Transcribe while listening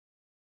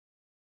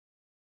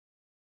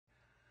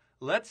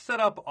Let's set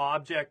up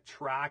object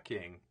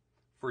tracking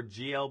for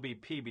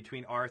GLBP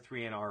between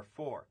R3 and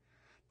R4.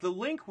 The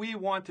link we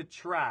want to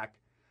track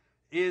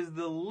is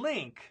the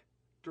link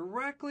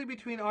directly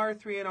between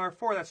R3 and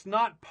R4. That's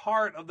not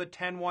part of the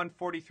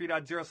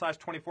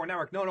 10.143.0/24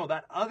 network. No,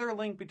 that other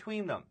link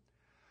between them.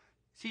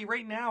 See,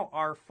 right now,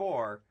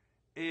 R4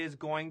 is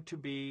going to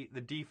be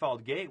the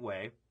default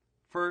gateway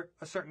for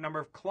a certain number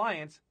of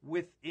clients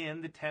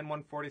within the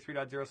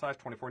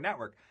 10.143.0/24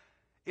 network.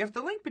 If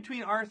the link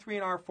between R3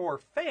 and R4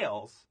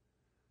 fails,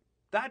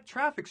 that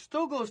traffic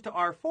still goes to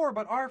R4,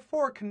 but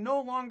R4 can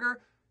no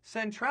longer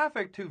send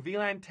traffic to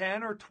VLAN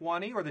 10 or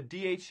 20 or the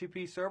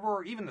DHCP server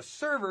or even the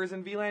servers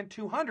in VLAN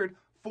 200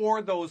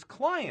 for those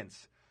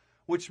clients,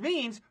 which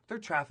means their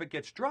traffic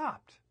gets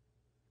dropped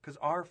because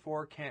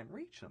R4 can't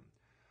reach them.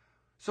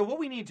 So what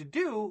we need to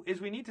do is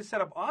we need to set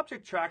up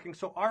object tracking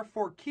so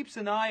R4 keeps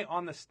an eye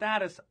on the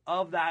status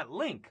of that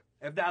link.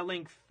 If that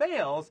link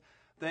fails,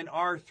 then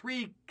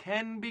R3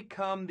 can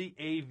become the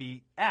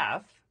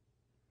AVF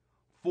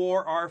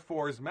for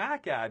R4's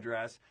MAC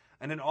address,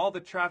 and then all the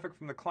traffic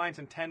from the clients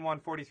in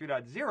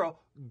 10.143.0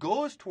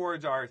 goes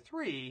towards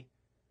R3,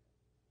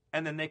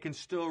 and then they can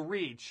still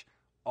reach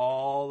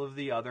all of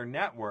the other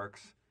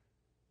networks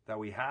that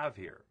we have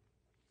here.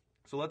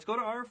 So let's go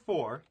to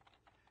R4,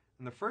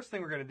 and the first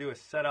thing we're going to do is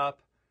set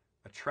up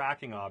a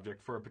tracking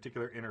object for a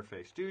particular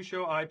interface. Do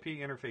show IP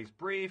interface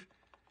brief.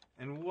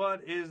 And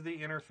what is the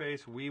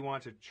interface we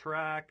want to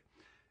track?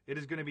 It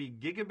is going to be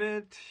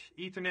Gigabit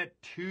Ethernet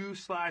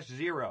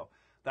 2/0.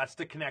 That's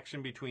the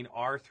connection between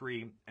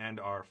R3 and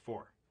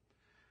R4.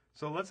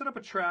 So let's set up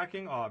a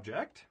tracking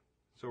object.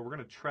 So we're going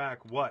to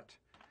track what?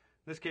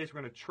 In this case,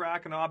 we're going to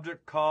track an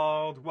object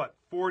called what?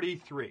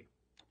 43.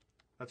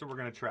 That's what we're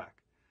going to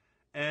track.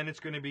 And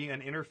it's going to be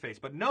an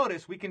interface. But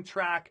notice we can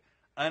track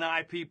an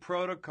IP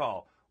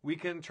protocol. We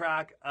can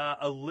track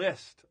a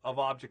list of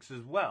objects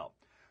as well.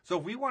 So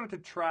if we wanted to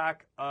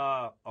track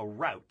a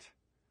route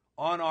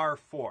on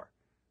R4,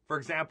 for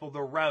example,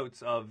 the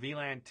routes of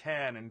VLAN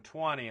 10 and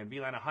 20 and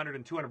VLAN 100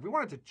 and 200, if we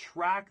wanted to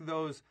track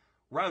those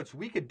routes,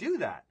 we could do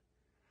that.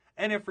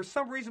 And if for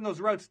some reason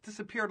those routes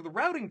disappear to the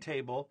routing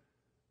table,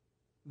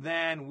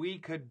 then we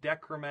could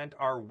decrement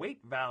our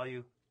weight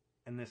value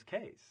in this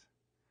case.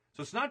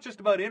 So it's not just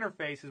about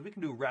interfaces. We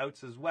can do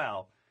routes as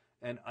well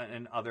and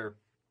other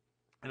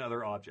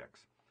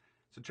objects.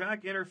 So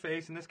track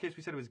interface, in this case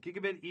we said it was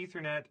Gigabit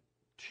Ethernet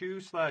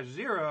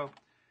 2/0,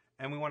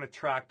 and we want to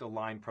track the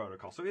line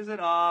protocol. So is it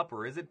up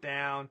or is it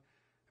down?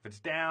 If it's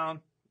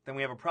down, then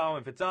we have a problem.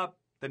 If it's up,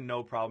 then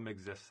no problem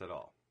exists at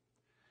all.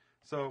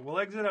 So we'll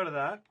exit out of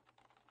that,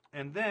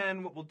 and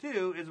then what we'll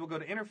do is we'll go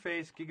to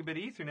interface Gigabit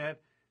Ethernet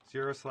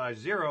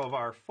 0/0 of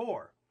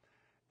R4,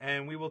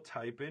 and we will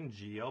type in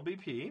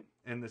GLBP,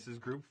 and this is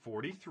group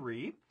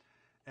 43,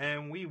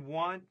 and we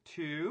want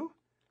to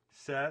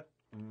set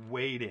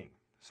waiting.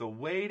 So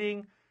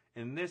waiting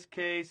in this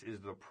case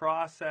is the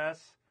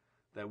process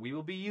that we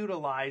will be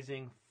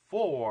utilizing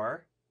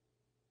for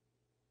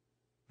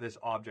this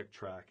object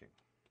tracking.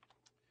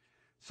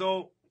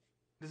 So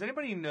does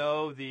anybody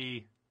know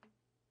the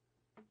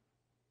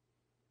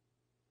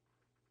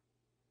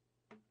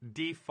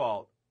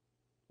default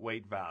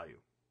weight value?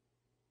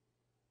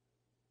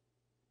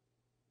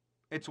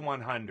 It's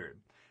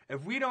 100.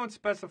 If we don't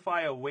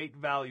specify a weight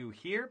value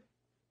here,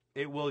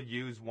 it will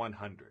use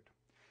 100.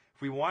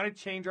 If we want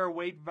to change our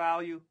weight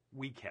value,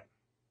 we can.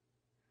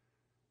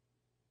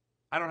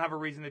 I don't have a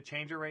reason to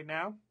change it right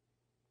now,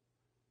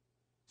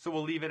 so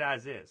we'll leave it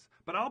as is.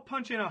 But I'll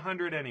punch in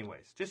 100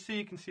 anyways, just so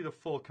you can see the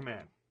full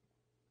command.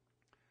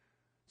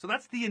 So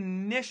that's the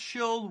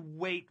initial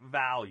weight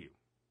value.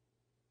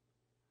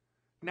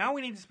 Now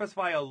we need to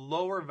specify a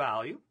lower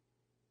value.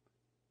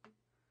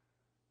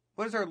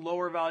 What is our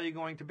lower value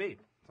going to be?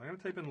 So I'm going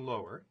to type in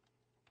lower.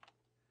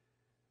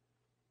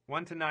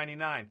 1 to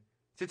 99.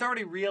 So it's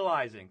already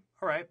realizing,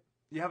 all right,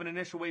 you have an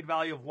initial weight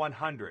value of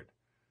 100.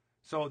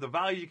 So the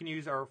values you can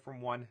use are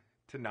from 1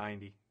 to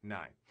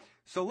 99.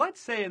 So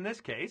let's say in this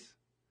case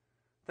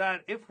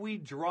that if we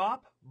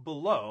drop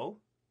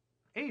below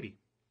 80,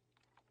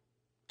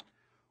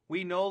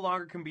 we no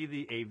longer can be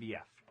the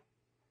AVF.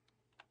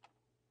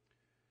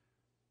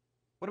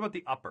 What about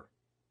the upper?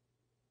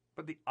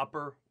 But the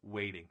upper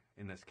weighting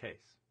in this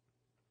case?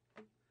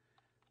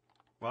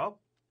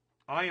 Well,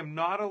 I am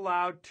not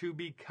allowed to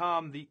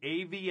become the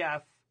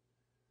AVF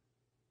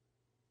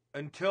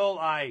until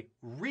I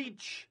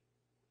reach,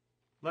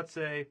 let's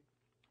say,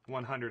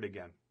 100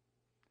 again.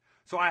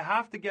 So I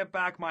have to get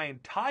back my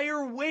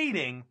entire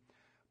weighting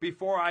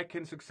before I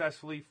can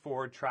successfully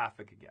forward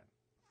traffic again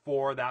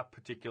for that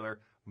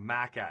particular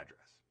MAC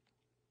address.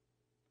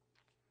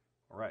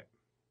 All right.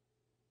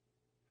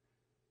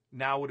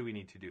 Now what do we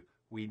need to do?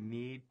 We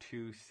need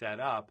to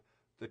set up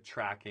the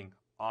tracking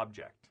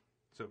object.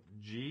 So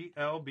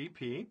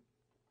GLBP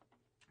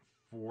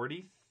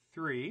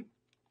 43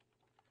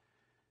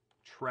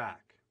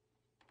 track.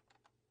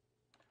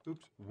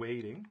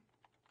 Waiting.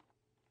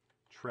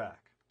 Track.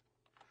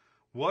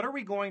 What are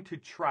we going to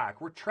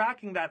track? We're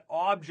tracking that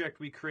object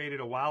we created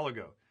a while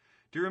ago.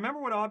 Do you remember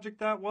what object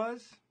that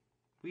was?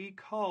 we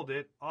called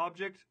it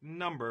object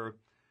number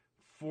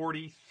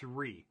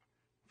 43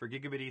 for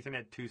Gigabit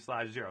Ethernet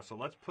 2/0. So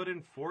let's put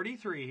in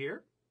 43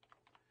 here.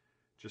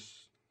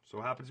 Just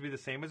so happens to be the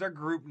same as our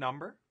group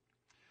number.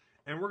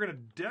 And we're going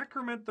to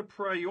decrement the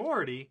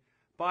priority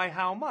by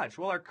how much?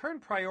 Well, our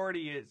current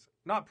priority is,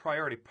 not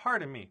priority,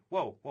 pardon me.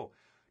 Whoa.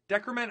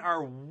 Decrement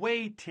our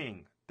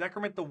weighting.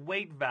 Decrement the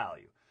weight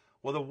value.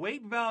 Well, the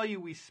weight value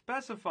we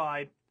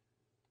specified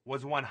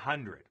was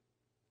 100.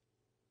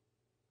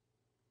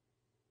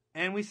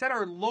 And we said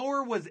our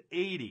lower was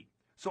 80.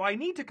 So I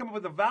need to come up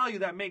with a value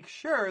that makes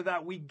sure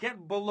that we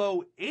get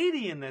below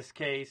 80 in this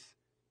case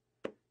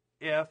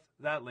if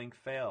that link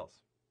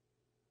fails,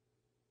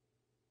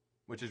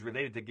 which is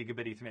related to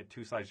Gigabit Ethernet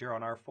 2/0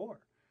 on R4.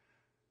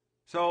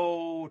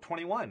 So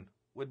 21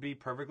 would be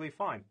perfectly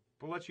fine,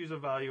 but let's use a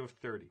value of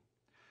 30.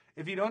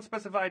 If you don't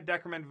specify a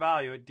decrement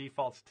value, it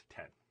defaults to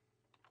 10.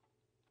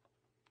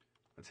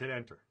 Let's hit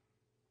enter.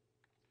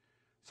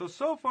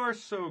 So far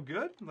so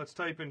good. Let's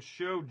type in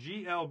show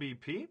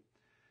GLBP,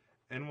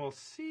 and we'll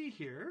see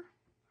here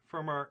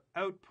from our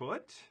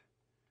output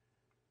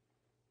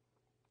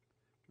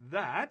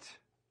that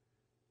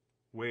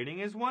weighting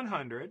is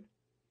 100,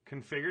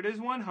 configured is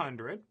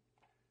 100,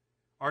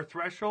 our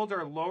thresholds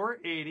are lower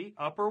 80,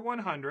 upper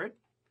 100,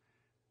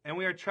 and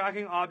we are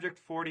tracking object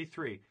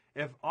 43.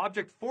 If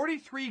object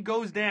 43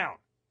 goes down,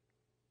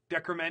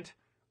 decrement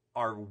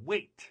our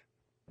weight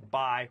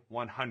by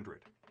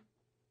 100.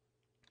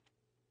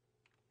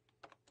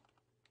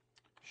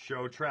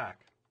 Show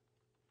track.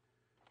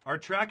 Our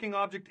tracking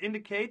object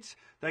indicates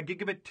that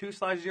Gigabit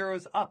 2/0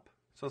 is up.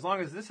 So as long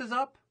as this is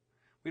up,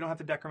 we don't have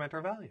to decrement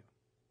our value.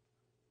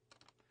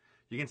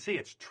 You can see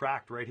it's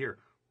tracked right here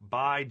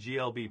by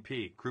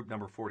GLBP, group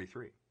number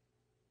 43.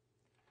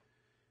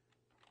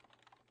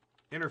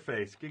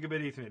 Interface,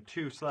 Gigabit Ethernet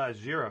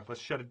 2/0. Let's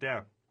shut it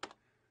down.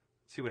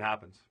 See what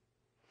happens.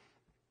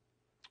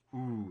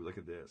 Ooh, look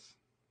at this.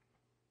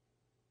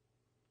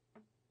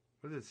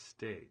 What does it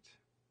state?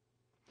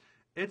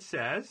 It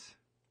says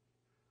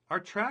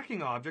our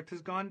tracking object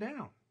has gone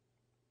down.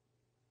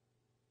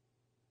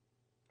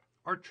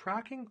 Our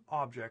tracking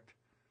object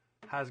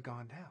has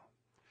gone down.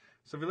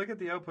 So if we look at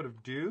the output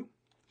of do,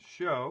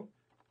 show,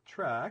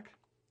 track,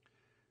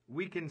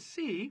 we can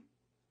see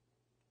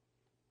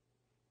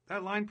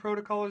that line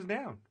protocol is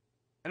down.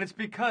 And it's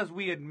because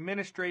we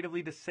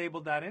administratively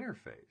disabled that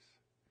interface.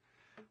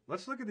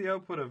 Let's look at the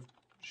output of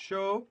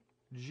show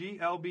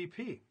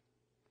GLBP.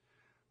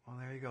 Well,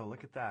 there you go.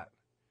 Look at that.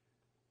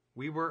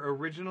 We were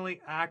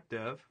originally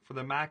active for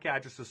the MAC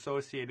address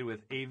associated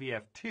with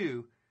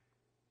AVF2.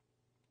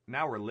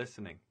 Now we're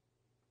listening.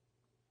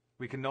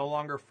 We can no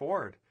longer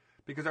forward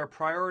because our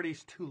priority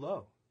is too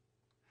low.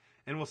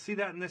 And we'll see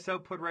that in this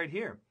output right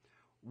here.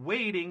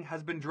 Weighting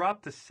has been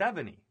dropped to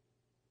 70.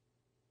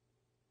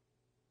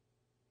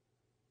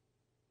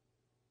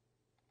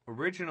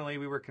 Originally,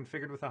 we were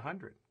configured with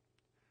 100.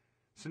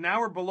 So now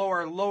we're below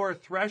our lower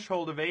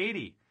threshold of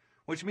 80,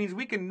 which means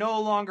we can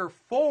no longer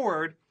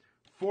forward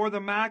for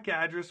the MAC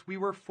address we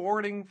were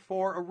forwarding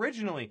for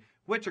originally,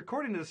 which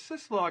according to the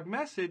syslog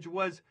message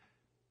was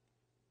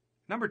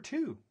number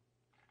 2.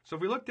 So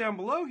if we look down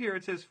below here,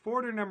 it says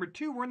forwarder number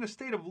 2. We're in the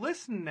state of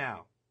listen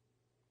now.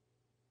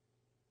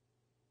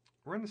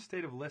 We're in the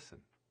state of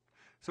listen.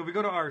 So if we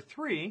go to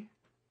R3,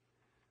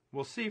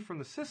 we'll see from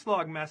the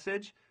syslog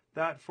message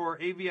that for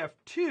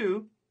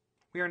AVF2,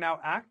 we are now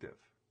active.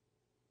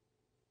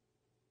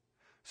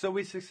 So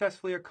we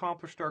successfully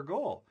accomplished our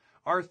goal.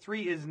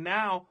 R3 is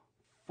now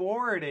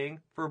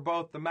forwarding for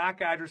both the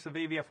MAC address of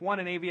AVF1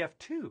 and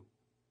AVF2.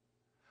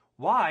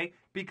 Why?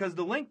 Because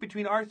the link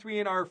between R3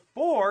 and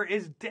R4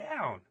 is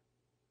down.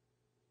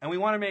 And we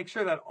want to make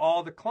sure that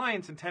all the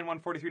clients in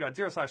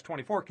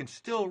 10.143.0/24 can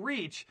still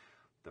reach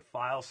the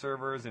file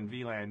servers in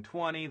VLAN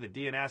 20, the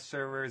DNS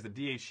servers, the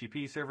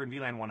DHCP server in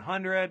VLAN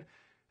 100,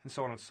 and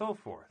so on and so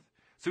forth.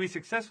 So we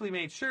successfully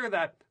made sure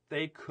that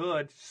they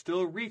could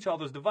still reach all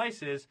those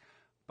devices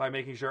by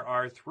making sure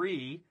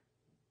R3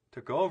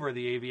 took over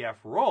the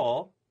AVF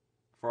role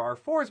for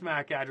R4's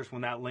MAC address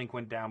when that link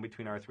went down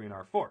between R3 and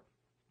R4.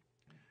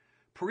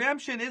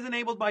 Preemption is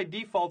enabled by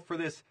default for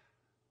this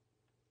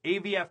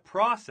AVF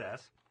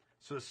process.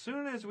 So as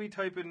soon as we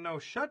type in no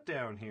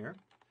shutdown here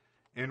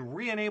and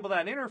re-enable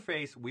that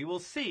interface, we will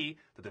see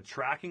that the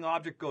tracking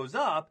object goes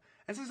up.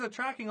 And since the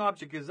tracking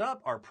object is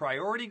up, our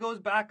priority goes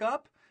back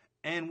up,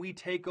 and we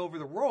take over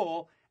the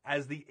role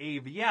as the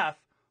AVF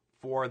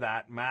for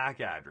that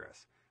MAC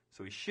address.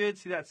 So we should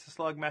see that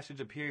syslog message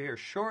appear here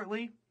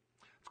shortly.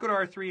 Let's go to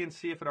R3 and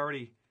see if it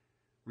already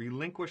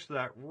relinquished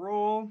that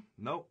role.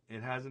 Nope,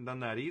 it hasn't done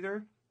that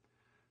either.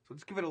 So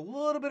let's give it a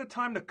little bit of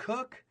time to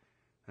cook,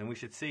 and we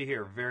should see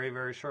here very,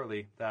 very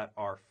shortly that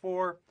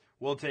R4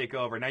 will take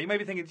over. Now you might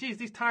be thinking, geez,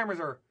 these timers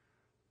are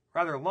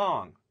rather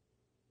long.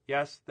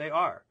 Yes, they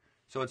are.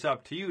 So it's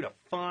up to you to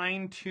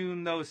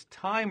fine-tune those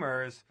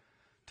timers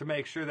to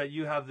make sure that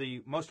you have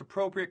the most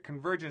appropriate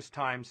convergence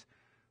times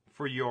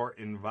for your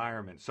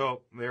environment.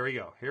 So there we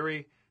go. Here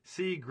we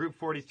see group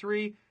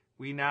 43.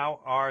 We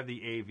now are the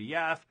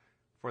AVF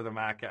for the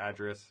MAC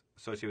address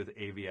associated with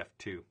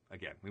AVF2.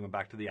 Again, we went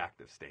back to the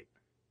active state.